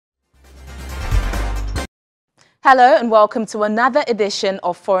Hello and welcome to another edition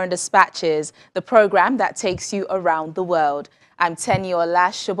of Foreign Dispatches, the program that takes you around the world. I'm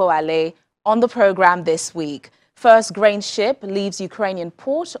Teniola Shoboale. On the program this week, first grain ship leaves Ukrainian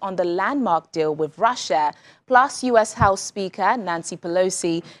port on the landmark deal with Russia, plus U.S. House Speaker Nancy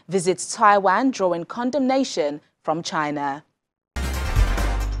Pelosi visits Taiwan, drawing condemnation from China.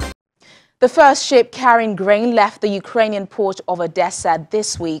 The first ship carrying grain left the Ukrainian port of Odessa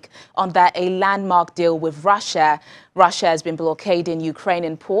this week under a landmark deal with Russia. Russia has been blockading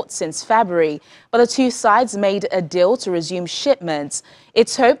Ukrainian ports since February, but the two sides made a deal to resume shipments.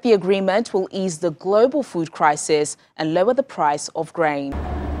 It's hoped the agreement will ease the global food crisis and lower the price of grain.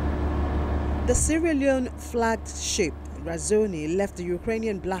 The Sierra Leone-flagged ship Razoni left the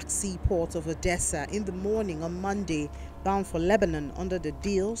Ukrainian Black Sea port of Odessa in the morning on Monday, bound for Lebanon under the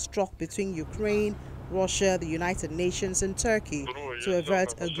deal struck between Ukraine, Russia, the United Nations and Turkey to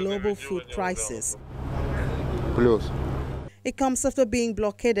avert a global food crisis. It comes after being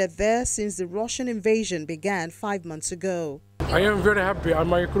blockaded there since the Russian invasion began 5 months ago. I am very happy, and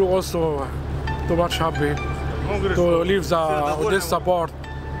my crew also too much happy to leave the Odessa port.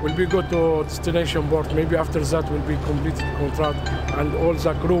 Will be go to destination port. Maybe after that will be completed contract, and all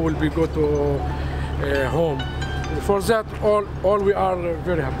the crew will be go to home. For that, all we are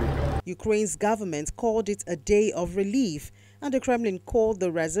very happy. Ukraine's government called it a day of relief, and the Kremlin called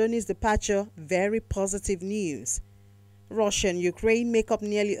the Razoni's departure very positive news. Russia and Ukraine make up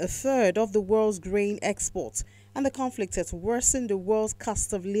nearly a third of the world's grain exports, and the conflict has worsened the world's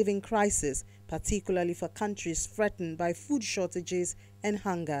cost of living crisis, particularly for countries threatened by food shortages and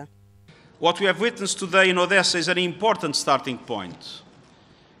hunger. What we have witnessed today in Odessa is an important starting point.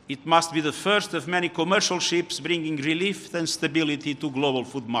 It must be the first of many commercial ships bringing relief and stability to global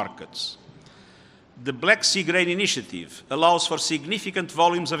food markets. The Black Sea Grain Initiative allows for significant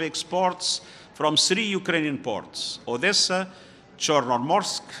volumes of exports from 3 Ukrainian ports, Odessa,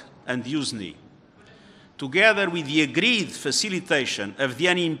 Chornomorsk and Yuzhny. Together with the agreed facilitation of the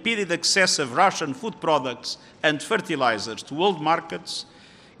unimpeded access of Russian food products and fertilizers to world markets,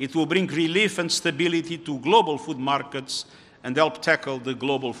 it will bring relief and stability to global food markets and help tackle the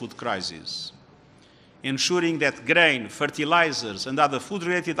global food crisis. Ensuring that grain, fertilizers and other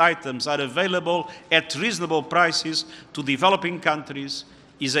food-related items are available at reasonable prices to developing countries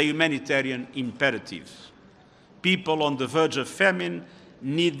is a humanitarian imperative. People on the verge of famine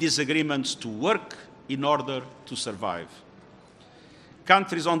need these agreements to work in order to survive.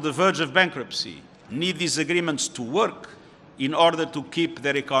 Countries on the verge of bankruptcy need these agreements to work in order to keep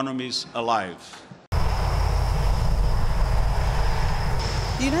their economies alive.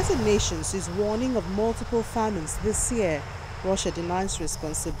 The United Nations is warning of multiple famines this year. Russia denies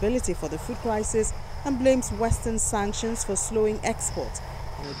responsibility for the food crisis and blames Western sanctions for slowing exports,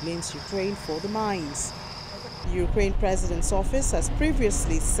 and it blames Ukraine for the mines. The Ukraine President's office has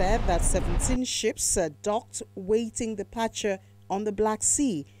previously said that 17 ships are docked waiting departure on the Black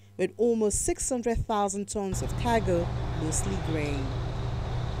Sea with almost 600,000 tons of cargo, mostly grain.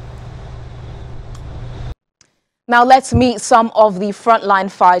 Now let's meet some of the frontline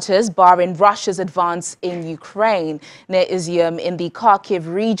fighters barring Russia's advance in Ukraine. Near Izium in the Kharkiv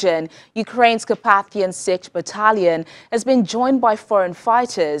region, Ukraine's Carpathian 6th Battalion has been joined by foreign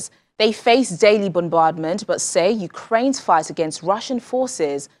fighters. They face daily bombardment but say Ukraine's fight against Russian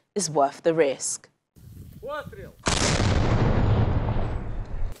forces is worth the risk.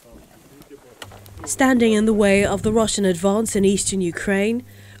 Standing in the way of the Russian advance in eastern Ukraine,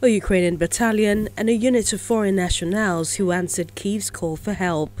 a Ukrainian battalion and a unit of foreign nationals who answered Kyiv's call for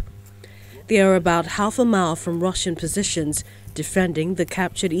help. They are about half a mile from Russian positions defending the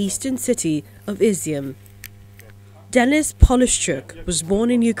captured eastern city of Izium. Denis Polishchuk was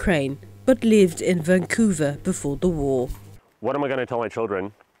born in Ukraine but lived in Vancouver before the war. What am I going to tell my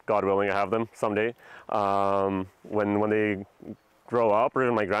children, God willing I have them someday, when they grow up, or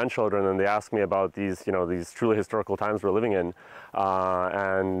even my grandchildren, and they ask me about these truly historical times we're living in,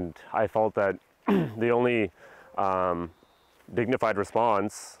 and I felt that the only dignified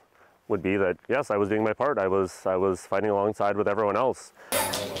response would be that yes, I was doing my part. I was fighting alongside with everyone else.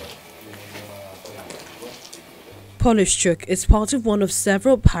 Polishchuk is part of one of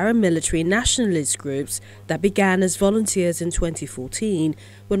several paramilitary nationalist groups that began as volunteers in 2014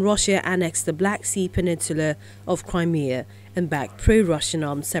 when Russia annexed the Black Sea Peninsula of Crimea and backed pro-Russian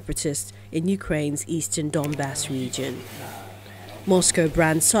armed separatists in Ukraine's eastern Donbass region. Moscow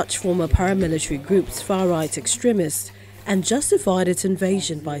brands such former paramilitary groups far-right extremists and justified its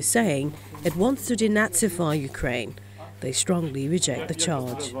invasion by saying it wants to denazify Ukraine. They strongly reject the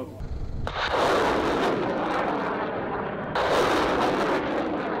charge.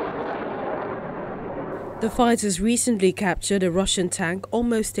 The fighters recently captured a Russian tank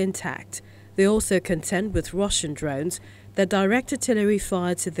almost intact. They also contend with Russian drones that direct artillery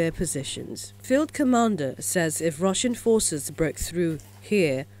fire to their positions. Field commander says if Russian forces broke through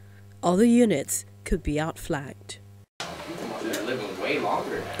here, other units could be outflanked.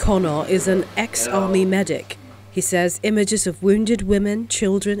 Connor is an ex-army medic. He says images of wounded women,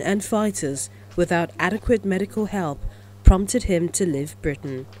 children and fighters without adequate medical help prompted him to leave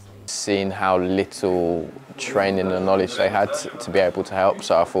Britain. Seeing how little training and knowledge they had to be able to help,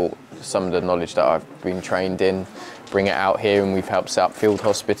 so I thought some of the knowledge that I've been trained in, bring it out here, and we've helped set up field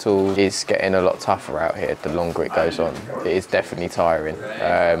hospitals. It's getting a lot tougher out here the longer it goes on. It is definitely tiring.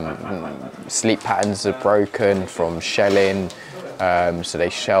 Sleep patterns are broken from shelling, so they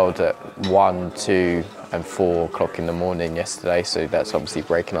shelled at 1, 2 and 4 o'clock in the morning yesterday, so that's obviously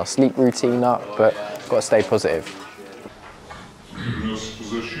breaking our sleep routine up, but got to stay positive.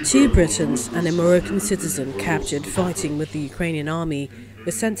 2 Britons and a Moroccan citizen captured fighting with the Ukrainian army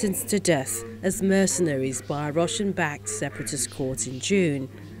were sentenced to death as mercenaries by a Russian-backed separatist court in June.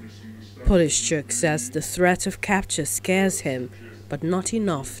 Polishchuk says the threat of capture scares him, but not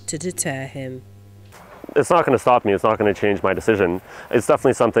enough to deter him. It's not going to stop me, it's not going to change my decision. It's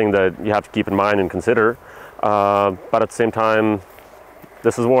definitely something that you have to keep in mind and consider, but at the same time,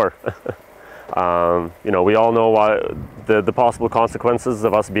 this is war. You know, we all know the possible consequences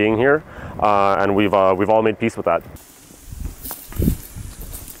of us being here, and we've all made peace with that.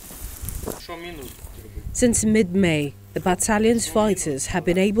 Since mid-May, the battalion's fighters have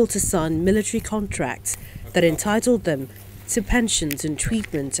been able to sign military contracts that entitled them to pensions and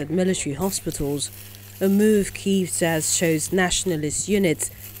treatment at military hospitals, a move Kyiv says shows nationalist units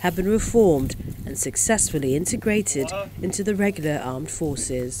have been reformed and successfully integrated into the regular armed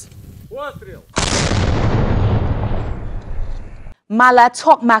forces. Mala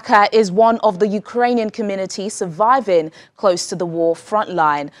Tokmaka is one of the Ukrainian communities surviving close to the war front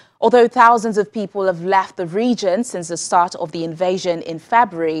line. Although thousands of people have left the region since the start of the invasion in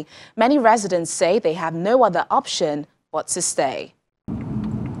February, many residents say they have no other option but to stay.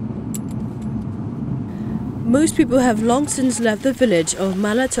 Most people have long since left the village of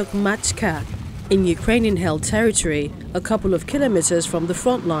Mala Tokmachka in Ukrainian-held territory, a couple of kilometers from the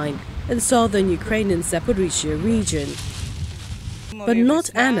front line in southern Ukrainian Zaporizhzhia region. But not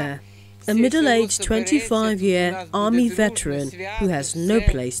Anna, a middle-aged 25-year army veteran who has no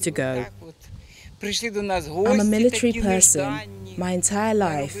place to go. I'm a military person. My entire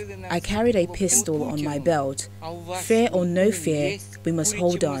life, I carried a pistol on my belt. Fear or no fear, we must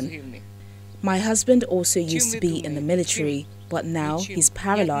hold on. My husband also used to be in the military, but now he's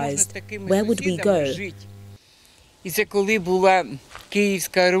paralyzed. Where would we go?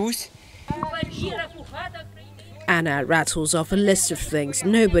 Anna rattles off a list of things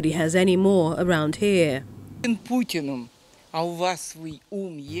nobody has any more around here.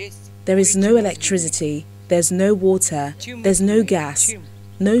 There is no electricity, there's no water, there's no gas,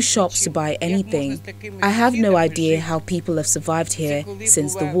 no shops to buy anything. I have no idea how people have survived here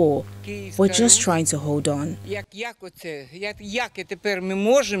since the war. We're just trying to hold on.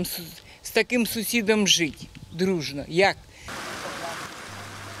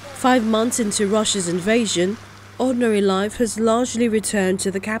 5 months into Russia's invasion, ordinary life has largely returned to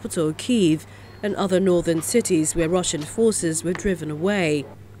the capital, Kyiv, and other northern cities where Russian forces were driven away.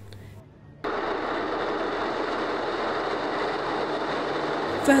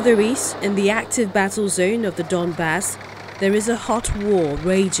 Further east, in the active battle zone of the Donbass, there is a hot war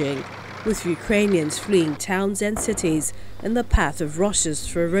raging, with Ukrainians fleeing towns and cities in the path of Russia's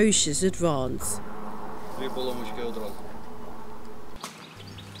ferocious advance.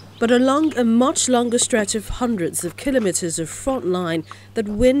 But along a much longer stretch of hundreds of kilometers of front line that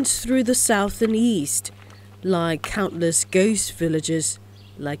winds through the south and east lie countless ghost villages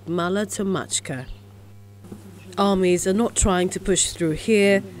like Mala Tokmachka. Armies are not trying to push through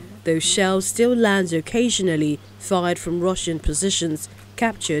here, though shells still land occasionally fired from Russian positions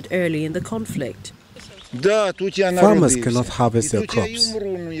captured early in the conflict. Farmers cannot harvest their crops.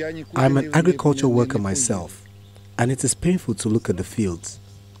 I'm an agricultural worker myself, and it is painful to look at the fields.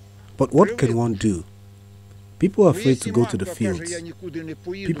 But what can one do? People are afraid to go to the fields.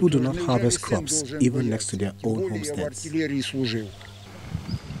 People do not harvest crops even next to their own homesteads.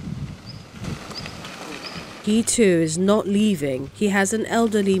 He too is not leaving. He has an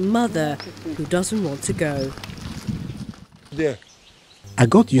elderly mother who doesn't want to go. I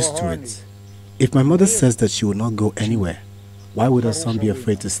got used to it. If my mother says that she will not go anywhere, why would her son be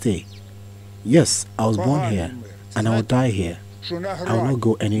afraid to stay? Yes, I was born here, and I will die here. I will not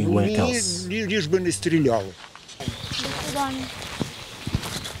go anywhere else.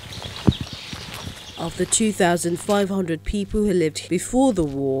 Of the 2,500 people who lived before the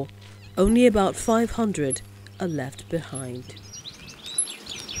war, only about 500 are left behind.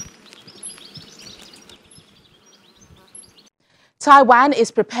 Taiwan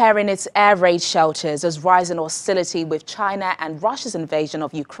is preparing its air raid shelters as rising hostility with China and Russia's invasion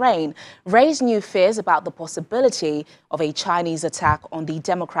of Ukraine raised new fears about the possibility of a Chinese attack on the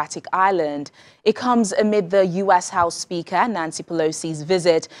democratic island. It comes amid the U.S. House Speaker Nancy Pelosi's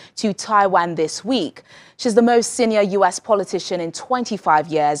visit to Taiwan this week. She's the most senior U.S. politician in 25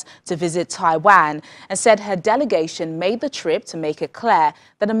 years to visit Taiwan and said her delegation made the trip to make it clear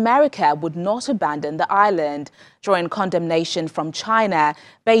that America would not abandon the island. Drawing condemnation from China,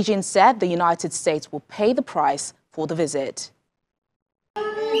 Beijing said the United States will pay the price for the visit.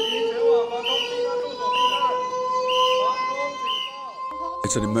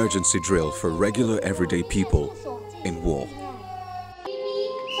 It's an emergency drill for regular everyday people in war.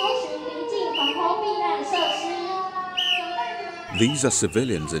 These are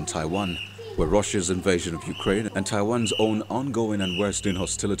civilians in Taiwan, where Russia's invasion of Ukraine and Taiwan's own ongoing and worsening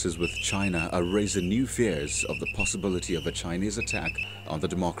hostilities with China are raising new fears of the possibility of a Chinese attack on the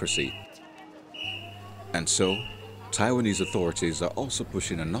democracy. And so, Taiwanese authorities are also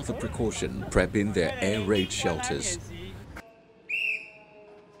pushing another precaution, prepping their air raid shelters.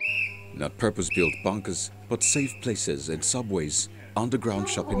 Not purpose-built bunkers, but safe places in subways, underground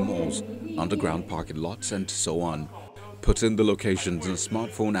shopping malls, underground parking lots, and so on. Putting the locations in a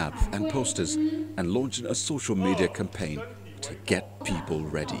smartphone app and posters and launching a social media campaign to get people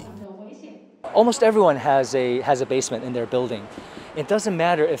ready. Almost everyone has a basement in their building. It doesn't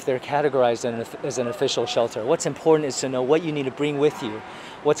matter if they're categorized as an official shelter. What's important is to know what you need to bring with you,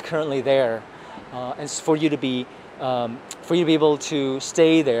 what's currently there, and for you to be able to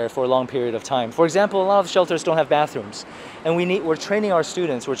stay there for a long period of time. For example, a lot of shelters don't have bathrooms, and we're training our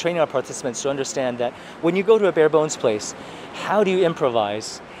students, we're training our participants to understand that when you go to a bare bones place, how do you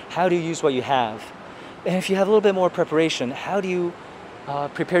improvise? How do you use what you have? And if you have a little bit more preparation, how do you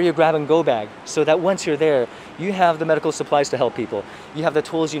prepare your grab-and-go bag so that once you're there, you have the medical supplies to help people. You have the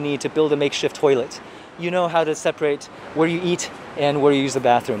tools you need to build a makeshift toilet. You know how to separate where you eat and where you use the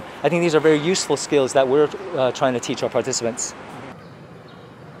bathroom. I think these are very useful skills that we're trying to teach our participants.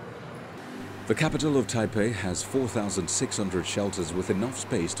 The capital of Taipei has 4,600 shelters with enough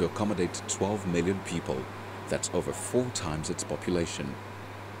space to accommodate 12 million people. That's over 4 times its population.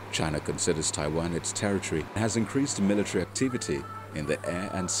 China considers Taiwan its territory and has increased military activity in the air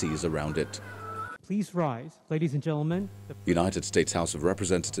and seas around it. Please rise, ladies and gentlemen. United States House of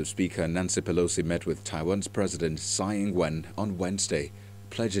Representatives Speaker Nancy Pelosi met with Taiwan's President Tsai Ing-wen on Wednesday,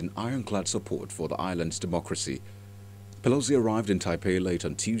 pledging ironclad support for the island's democracy. Pelosi arrived in Taipei late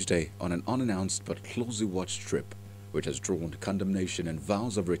on Tuesday on an unannounced but closely watched trip, which has drawn condemnation and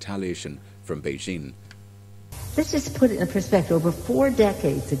vows of retaliation from Beijing. Let's just put it in perspective. Over 4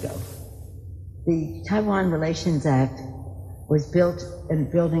 decades ago, the Taiwan Relations Act was built in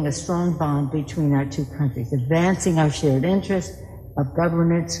building a strong bond between our two countries, advancing our shared interests of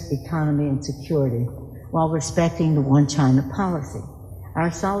governance, economy, and security, while respecting the One China policy.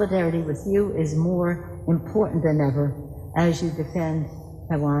 Our solidarity with you is more important than ever as you defend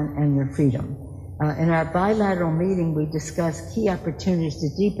Taiwan and your freedom. In our bilateral meeting, we discussed key opportunities to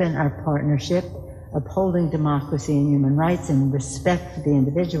deepen our partnership, upholding democracy and human rights and respect for the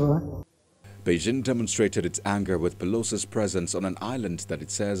individual. Beijing demonstrated its anger with Pelosi's presence on an island that it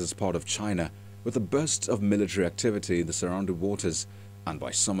says is part of China, with a burst of military activity in the surrounding waters, and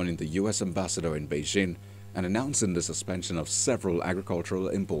by summoning the U.S. ambassador in Beijing and announcing the suspension of several agricultural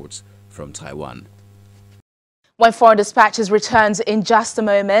imports from Taiwan. When Foreign Dispatches returns in just a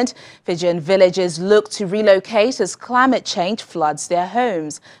moment, Fijian villagers look to relocate as climate change floods their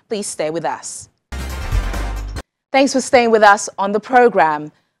homes. Please stay with us. Thanks for staying with us on the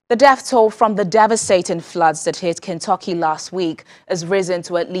program. The death toll from the devastating floods that hit Kentucky last week has risen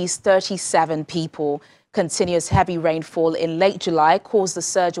to at least 37 people. Continuous heavy rainfall in late July caused the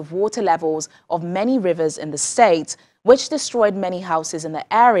surge of water levels of many rivers in the state, which destroyed many houses in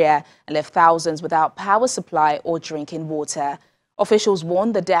the area and left thousands without power supply or drinking water. Officials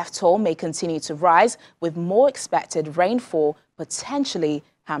warn the death toll may continue to rise, with more expected rainfall potentially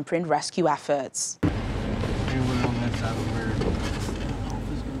hampering rescue efforts.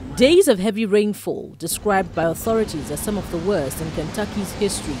 Days of heavy rainfall, described by authorities as some of the worst in Kentucky's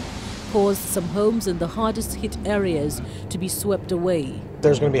history, caused some homes in the hardest hit areas to be swept away.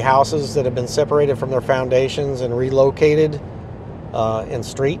 There's going to be houses that have been separated from their foundations and relocated in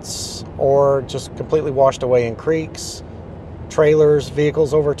streets, or just completely washed away in creeks, trailers,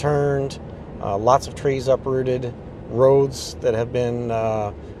 vehicles overturned, lots of trees uprooted, roads that have been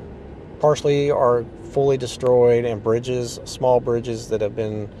partially or fully destroyed, and bridges, small bridges that have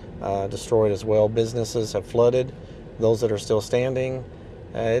been destroyed as well. Businesses have flooded, those that are still standing.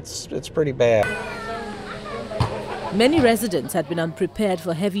 It's pretty bad. Many residents had been unprepared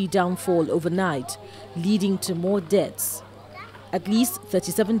for heavy downfall overnight, leading to more deaths. At least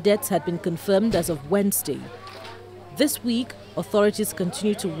 37 deaths had been confirmed as of Wednesday. This week, authorities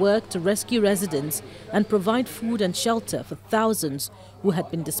continue to work to rescue residents and provide food and shelter for thousands who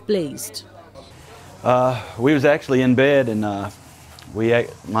had been displaced. We was actually in bed, and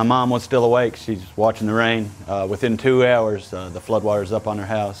my mom was still awake. She's watching the rain. Within 2 hours, the floodwaters up on her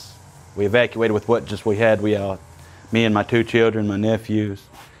house. We evacuated with what just we had. Me and my 2 children, my nephews.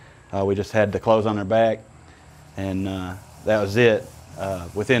 We just had the clothes on our back, and that was it.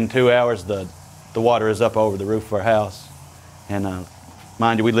 Within 2 hours, the water is up over the roof of our house. And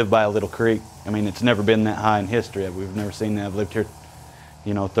mind you, we live by a little creek. I mean, it's never been that high in history. We've never seen that. I've lived here,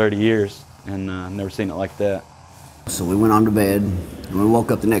 30 years, and never seen it like that. So we went on to bed, and we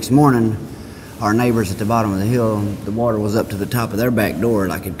woke up the next morning. Our neighbors at the bottom of the hill, the water was up to the top of their back door,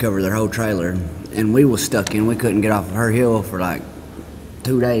 like it covered their whole trailer. And we was stuck in. We couldn't get off of her hill for like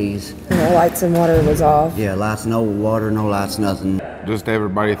 2 days. No lights and water was off. Yeah, lights, no water, no lights, nothing. Just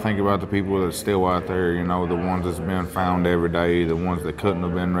everybody think about the people that's still out there, the ones that's been found every day, the ones that couldn't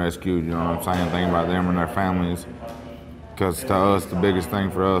have been rescued, you know what I'm saying? Think about them and their families. Because to us, the biggest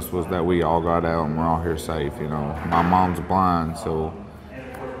thing for us was that we all got out and we're all here safe, My mom's blind, so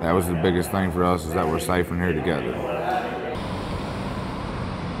that was the biggest thing for us, is that we're safe in here together.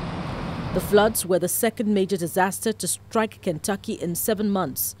 The floods were the second major disaster to strike Kentucky in 7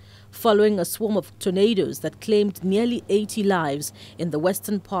 months, following a swarm of tornadoes that claimed nearly 80 lives in the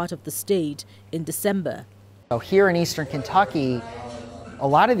western part of the state in December. Here in eastern Kentucky, a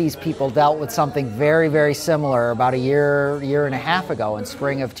lot of these people dealt with something very, very similar about a year and a half ago in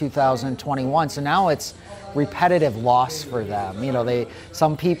spring of 2021. So now it's repetitive loss for them.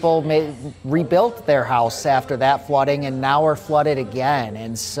 Some people rebuilt their house after that flooding and now are flooded again.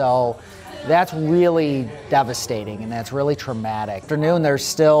 And so that's really devastating and that's really traumatic. Afternoon, there's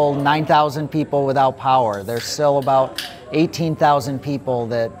still 9,000 people without power. There's still about 18,000 people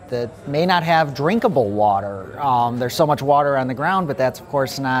that may not have drinkable water. There's so much water on the ground, but that's of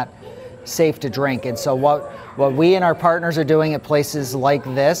course not safe to drink. And so what we and our partners are doing at places like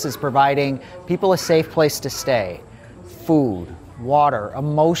this is providing people a safe place to stay, food, water,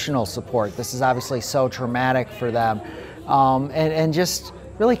 emotional support. This is obviously so traumatic for them, and just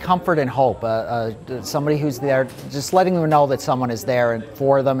really comfort and hope. Somebody who's there, just letting them know that someone is there and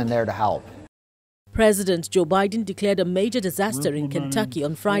for them and there to help. President Joe Biden declared a major disaster in Kentucky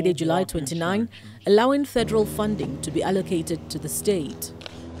on Friday, July 29, allowing federal funding to be allocated to the state.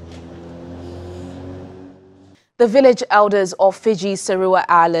 The village elders of Fiji's Serua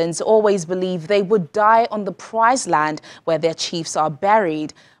Islands always believed they would die on the prized land where their chiefs are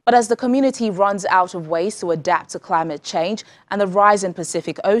buried. But as the community runs out of ways to adapt to climate change and the rise in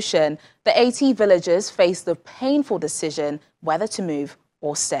Pacific Ocean, the 80 villagers face the painful decision whether to move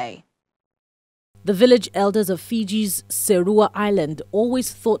or stay. The village elders of Fiji's Serua Island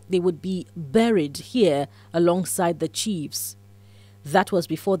always thought they would be buried here alongside the chiefs. That was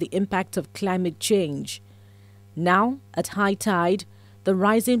before the impact of climate change. Now, at high tide, the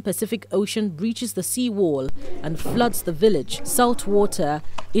rising Pacific Ocean breaches the seawall and floods the village, salt water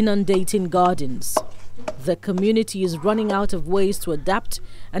inundating gardens. The community is running out of ways to adapt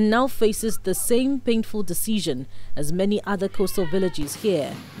and now faces the same painful decision as many other coastal villages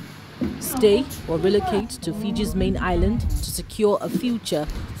here. Stay or relocate to Fiji's main island to secure a future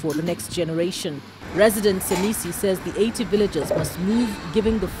for the next generation. Resident Senisi says the 80 villagers must move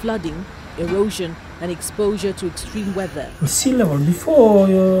given the flooding, erosion and exposure to extreme weather. The sea level, before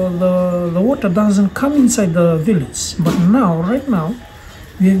the water doesn't come inside the village, but now, right now,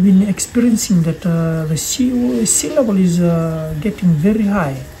 we have been experiencing that the sea level is getting very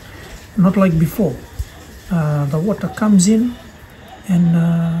high, not like before. The water comes in,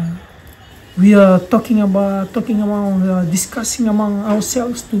 and we are discussing among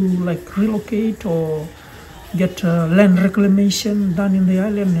ourselves to like relocate or get land reclamation done in the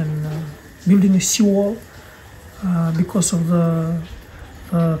island and building a seawall because of the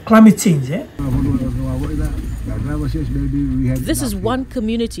climate change. This is one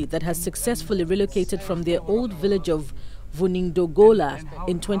community that has successfully relocated from their old village of Vuningdogola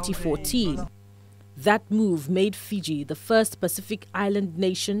in 2014. That move made Fiji the first Pacific island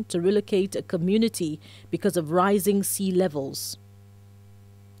nation to relocate a community because of rising sea levels.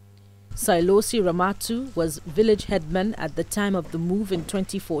 Sailosi Ramatu was village headman at the time of the move in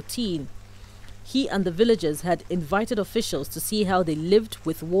 2014. he and the villagers had invited officials to see how they lived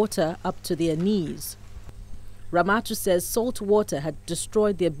with water up to their knees. Ramatu says salt water had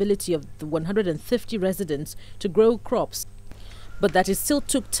destroyed the ability of the 150 residents to grow crops, but that it still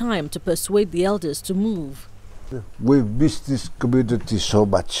took time to persuade the elders to move. We miss this community so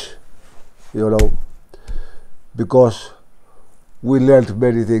much, you know, because we learned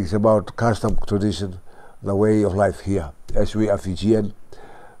many things about custom, tradition, the way of life here, as we are Fijian,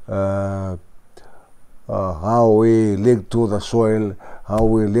 how we link to the soil, how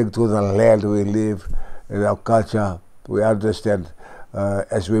we link to the land we live, and our culture, we understand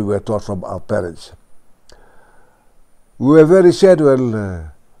as we were taught from our parents. We were very sad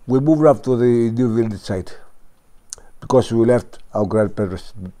when we moved up to the new village site because we left our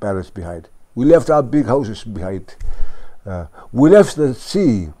grandparents behind. We left our big houses behind. We left the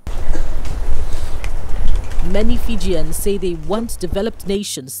sea. Many Fijians say they want developed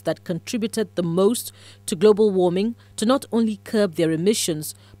nations that contributed the most to global warming to not only curb their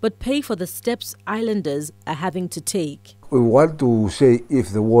emissions, but pay for the steps islanders are having to take. We want to say if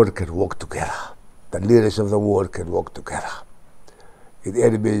the world can work together, the leaders of the world can work together.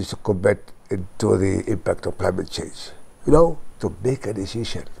 It means to combat into the impact of climate change, you know, to make a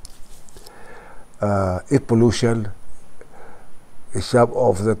decision. If pollution is some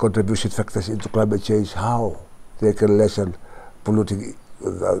of the contribution factors into climate change, how they can lessen polluting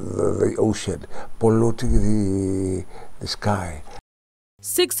the ocean, polluting the sky.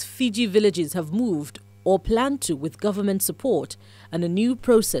 6 Fiji villages have moved or plan to with government support, and a new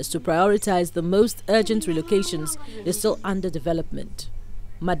process to prioritize the most urgent relocations is still under development.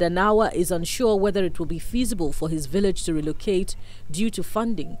 Madanawa is unsure whether it will be feasible for his village to relocate due to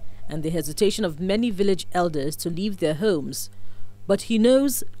funding and the hesitation of many village elders to leave their homes. But he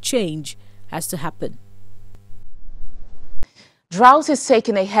knows change has to happen. Drought is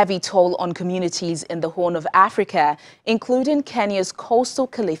taking a heavy toll on communities in the Horn of Africa, including Kenya's coastal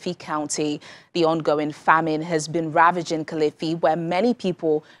Kilifi County. The ongoing famine has been ravaging Kilifi, where many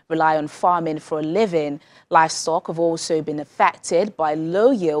people rely on farming for a living. Livestock have also been affected by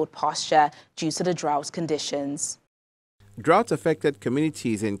low-yield pasture due to the drought conditions. Drought-affected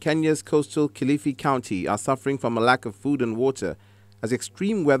communities in Kenya's coastal Kilifi County are suffering from a lack of food and water as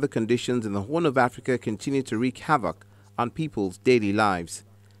extreme weather conditions in the Horn of Africa continue to wreak havoc on people's daily lives.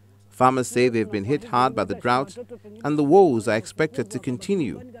 Farmers say they've been hit hard by the drought and the woes are expected to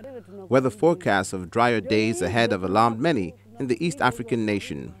continue. Weather forecasts of drier days ahead have alarmed many in the East African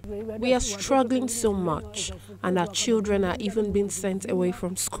nation. We are struggling so much, and our children are even being sent away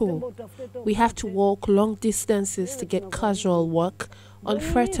from school. We have to walk long distances to get casual work on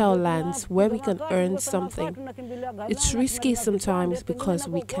fertile lands where we can earn something. It's risky sometimes because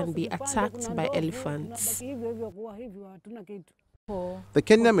we can be attacked by elephants. The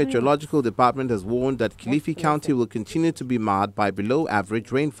Kenya Meteorological Department has warned that Kilifi County will continue to be marred by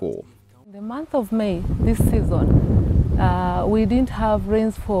below-average rainfall. The month of May, this season, we didn't have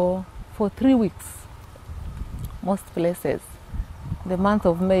rains for 3 weeks, most places. The month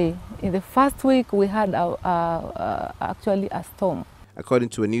of May, in the first week, we had actually a storm. According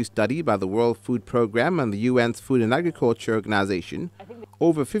to a new study by the World Food Programme and the UN's Food and Agriculture Organization,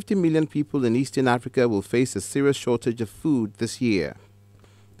 over 50 million people in Eastern Africa will face a serious shortage of food this year.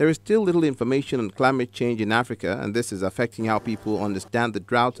 There is still little information on climate change in Africa, and this is affecting how people understand the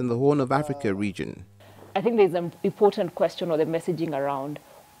drought in the Horn of Africa region. I think there's an important question or the messaging around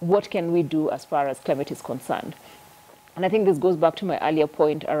what can we do as far as climate is concerned. And I think this goes back to my earlier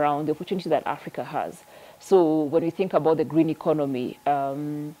point around the opportunity that Africa has. So when we think about the green economy,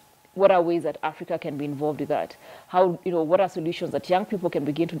 what are ways that Africa can be involved with that? How, what are solutions that young people can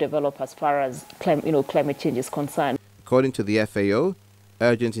begin to develop as far as climate change is concerned? According to the FAO,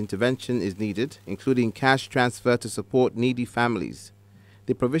 urgent intervention is needed, including cash transfer to support needy families,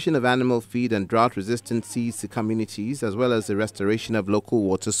 the provision of animal feed and drought-resistant seeds to communities, as well as the restoration of local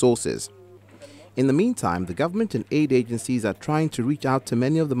water sources. In the meantime, the government and aid agencies are trying to reach out to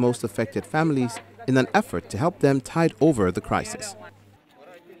many of the most affected families in an effort to help them tide over the crisis.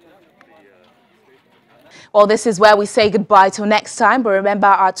 Well, this is where we say goodbye till next time, but remember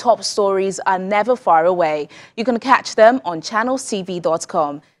our top stories are never far away. You can catch them on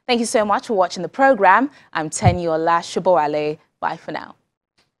channelstv.com. Thank you so much for watching the program. I'm Tenyola Shobowale. Bye for now.